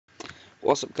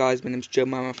What's up guys, my name's Joe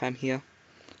FM here,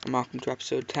 and welcome to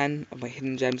episode 10 of my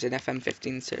Hidden Gems in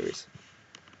FM15 series.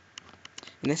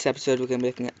 In this episode we're going to be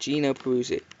looking at Gino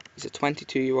Peruzzi. He's a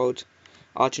 22-year-old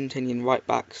Argentinian right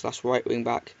back / right wing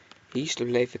back who used to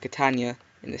play for Catania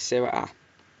in the Serie A.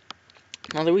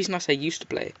 Now the reason I say used to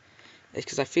play is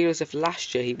because I feel as if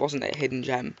last year he wasn't a hidden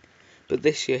gem, but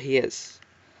this year he is.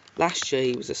 Last year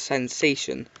he was a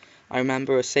sensation. I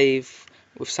remember a save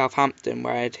with Southampton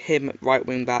where I had him at right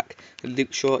wing back and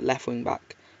Luke Shaw at left wing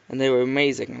back, and they were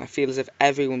amazing, and I feel as if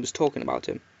everyone was talking about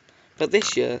him. But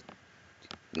this year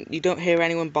you don't hear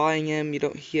anyone buying him, you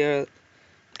don't hear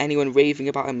anyone raving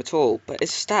about him at all, but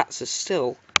his stats are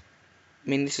still, I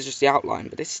mean this is just the outline,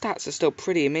 but his stats are still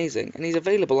pretty amazing, and he's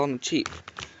available on the cheap.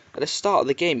 At the start of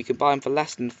the game you can buy him for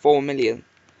less than 4 million,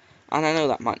 and I know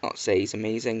that might not say he's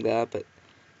amazing there, but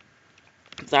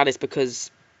that is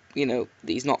because, you know,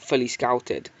 he's not fully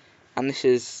scouted, and this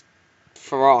is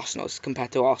for Arsenal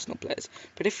compared to Arsenal players.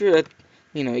 But if you're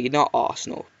you're not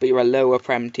Arsenal, but you're a lower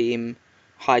Prem team,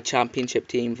 high Championship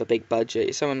team with a big budget,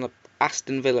 you're someone like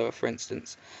Aston Villa, for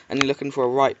instance, and you're looking for a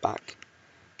right back,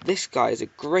 this guy is a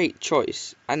great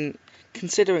choice. And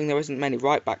considering there isn't many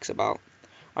right backs about,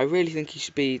 I really think he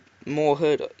should be more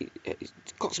heard of. He's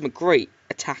got some great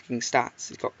attacking stats.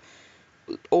 He's got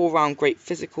all-round great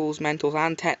physicals, mentals,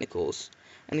 and technicals.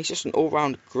 And he's just an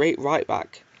all-round great right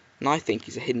back, and I think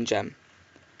he's a hidden gem.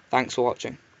 Thanks for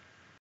watching.